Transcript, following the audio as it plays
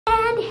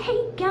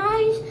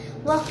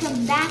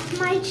welcome back to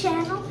my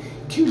channel.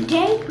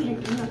 Today we are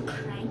doing a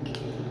prank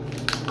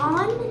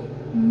on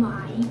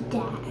my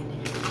dad.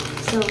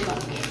 So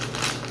look,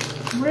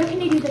 we're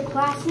gonna do the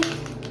classic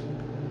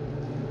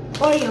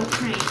Oreo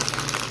prank.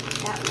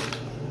 That one.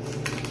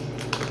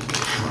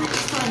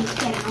 Let's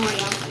get an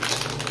Oreo.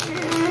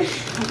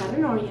 I got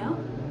an Oreo.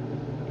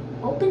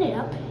 Open it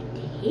up,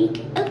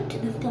 take out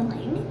the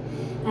filling.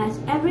 As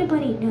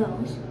everybody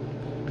knows,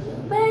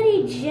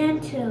 very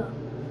gentle.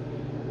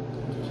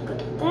 Just put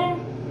it there.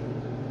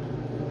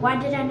 Why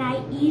did I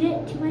not eat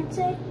it, you might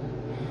say?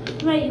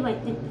 Right, you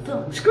might think the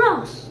filling's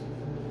gross.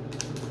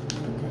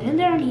 Put that in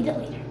there and eat it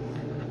later.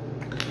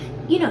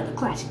 You know the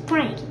classic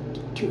prank.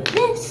 Get two of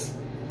this.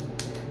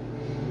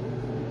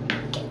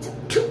 Get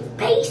some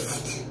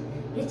toothpaste.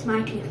 It's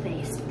my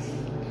toothpaste. Get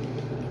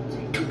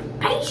some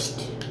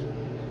toothpaste.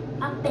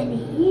 Up in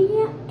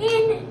here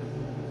and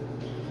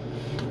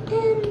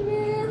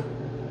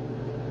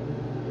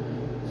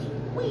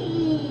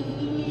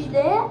squeeze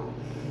that.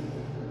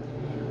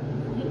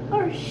 We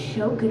are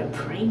so good at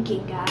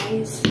pranking,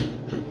 guys.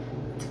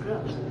 It's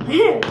gross.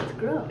 It's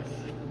gross.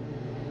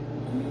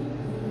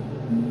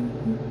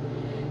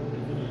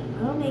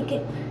 I'll make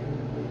it.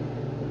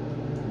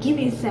 Give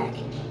me a sec.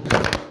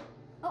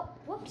 Oh,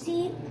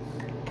 whoopsie.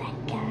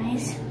 That,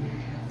 guys.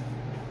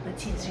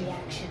 Let's see his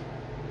reaction.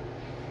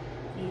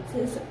 Needs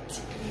this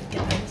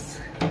guys.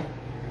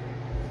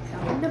 So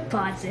I'm gonna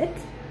pause it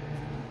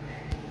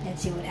and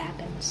see what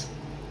happens.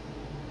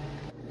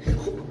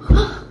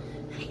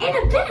 And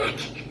I'm back!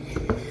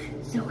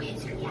 So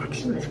his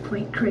reaction was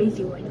quite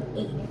crazy when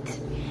he ate it.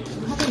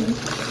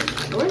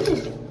 Where is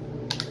it?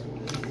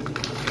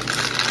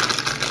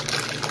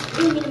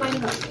 Give me my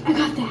milk. I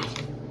got that.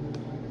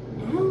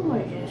 Now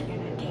we're just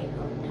gonna take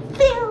out the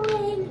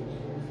filling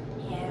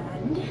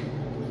and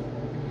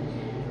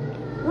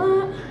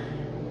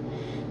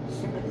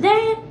some of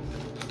that.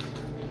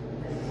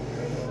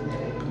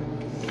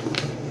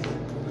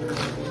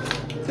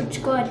 It's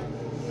good.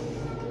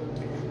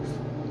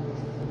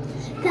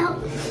 Now,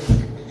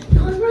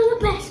 those were the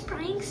best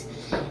pranks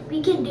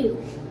we can do.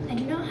 I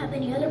do not have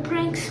any other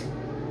pranks.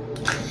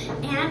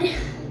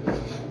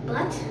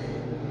 But,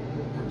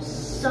 I'm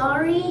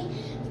sorry,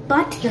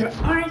 but there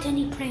aren't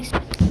any pranks.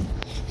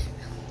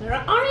 There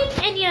aren't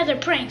any other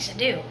pranks to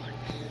do.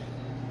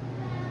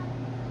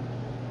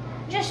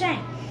 Just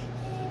saying.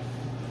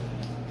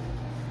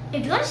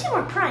 If you want to see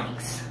more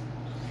pranks,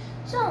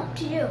 it's all up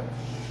to you.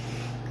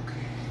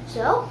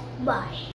 So, bye.